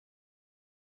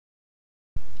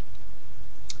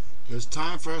It's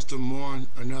time for us to mourn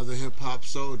another hip hop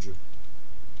soldier.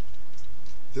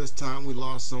 This time we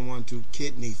lost someone to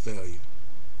kidney failure.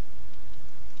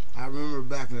 I remember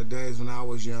back in the days when I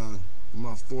was young, with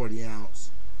my 40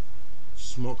 ounce,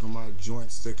 smoking my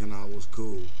joint thinking I was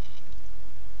cool,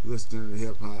 listening to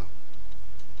hip hop,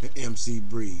 and MC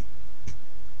Breed.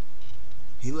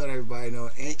 He let everybody know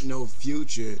ain't no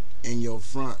future in your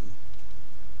frontin'.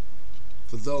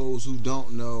 For those who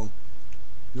don't know,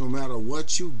 no matter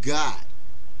what you got,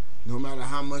 no matter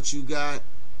how much you got,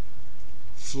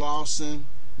 flossing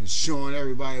and showing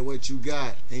everybody what you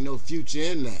got, ain't no future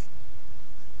in that.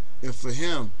 And for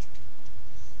him,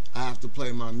 I have to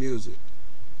play my music.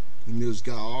 The music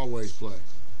I always play.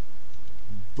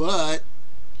 But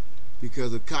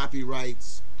because of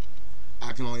copyrights,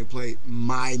 I can only play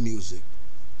my music.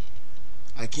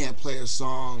 I can't play a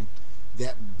song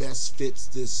that best fits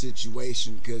this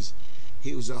situation because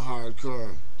he was a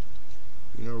hardcore,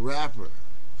 rapper.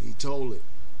 He told it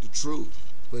the truth,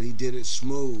 but he did it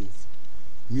smooth,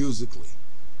 musically.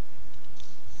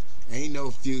 Ain't no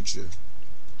future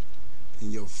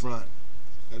in your front.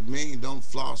 That means don't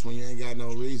floss when you ain't got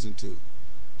no reason to.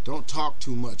 Don't talk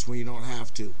too much when you don't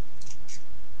have to.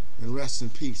 And rest in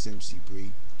peace, MC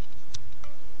Breed.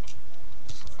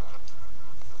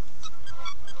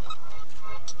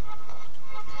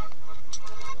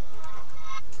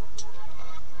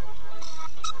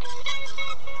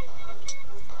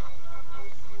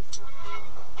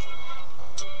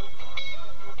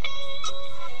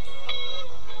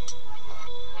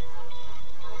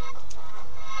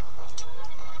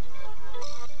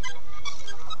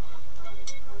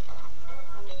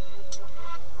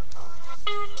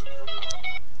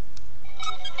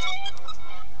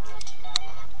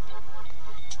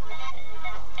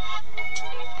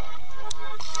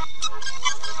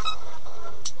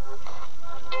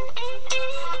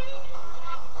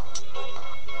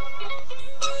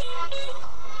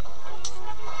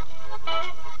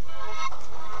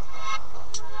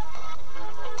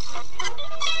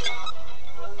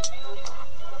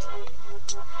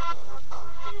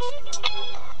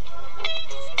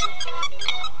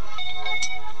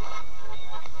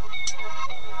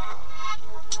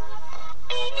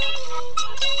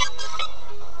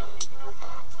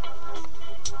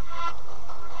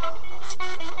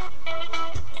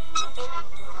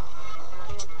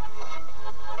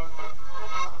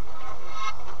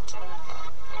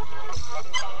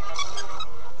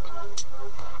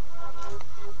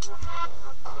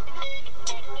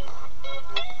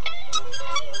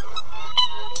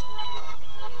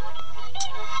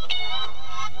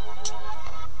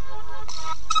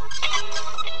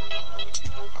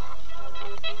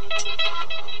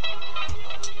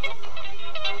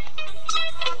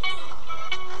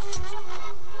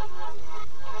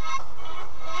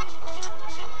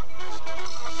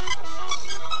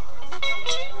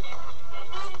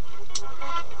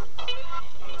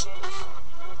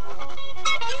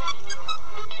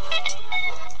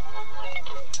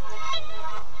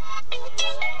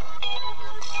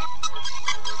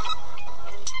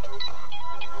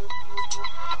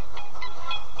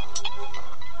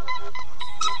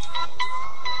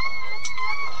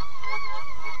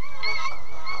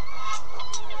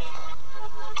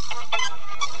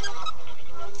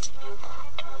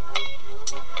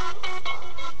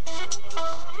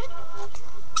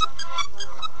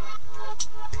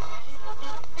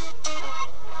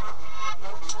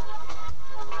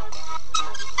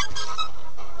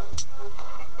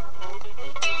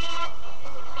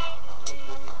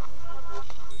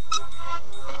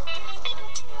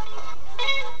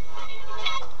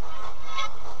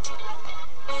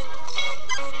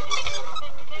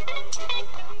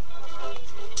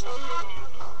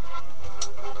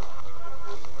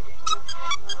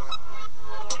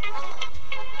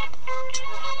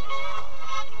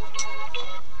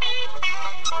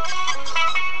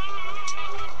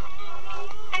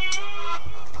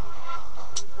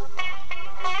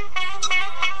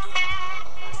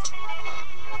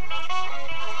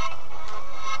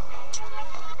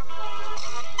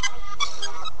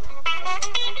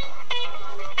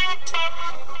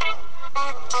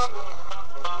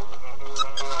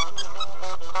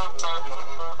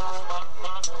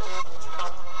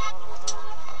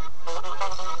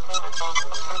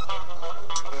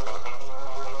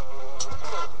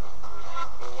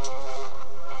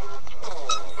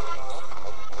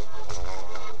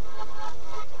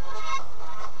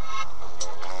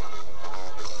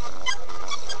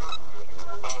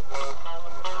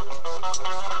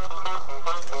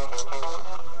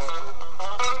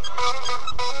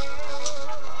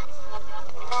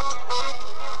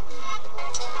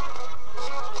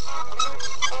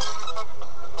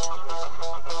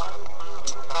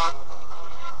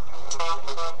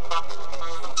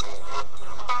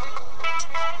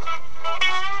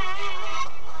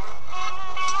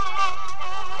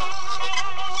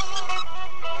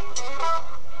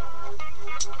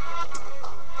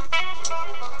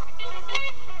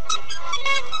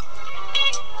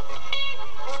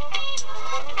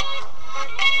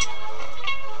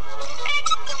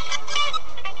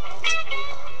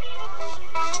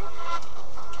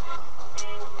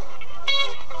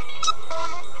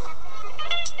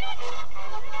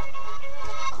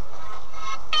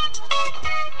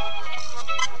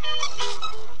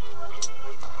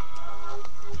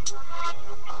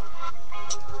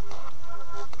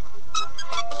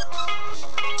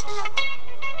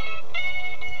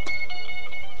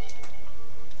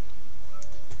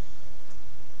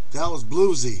 was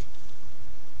bluesy,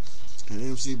 and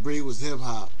MC Breed was hip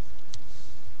hop.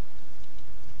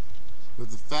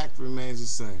 But the fact remains the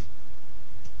same.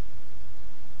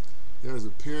 There was a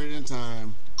period in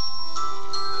time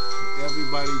where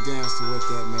everybody danced to what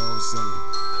that man was singing.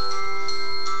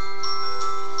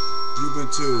 You've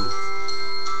been too.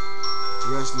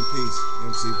 Rest in peace,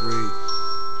 MC Breed.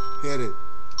 Hit it.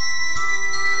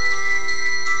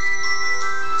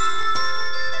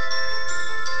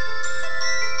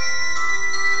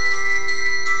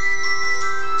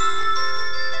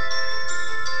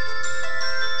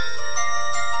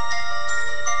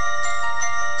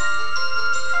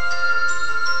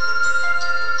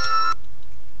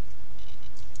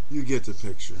 You get the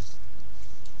picture.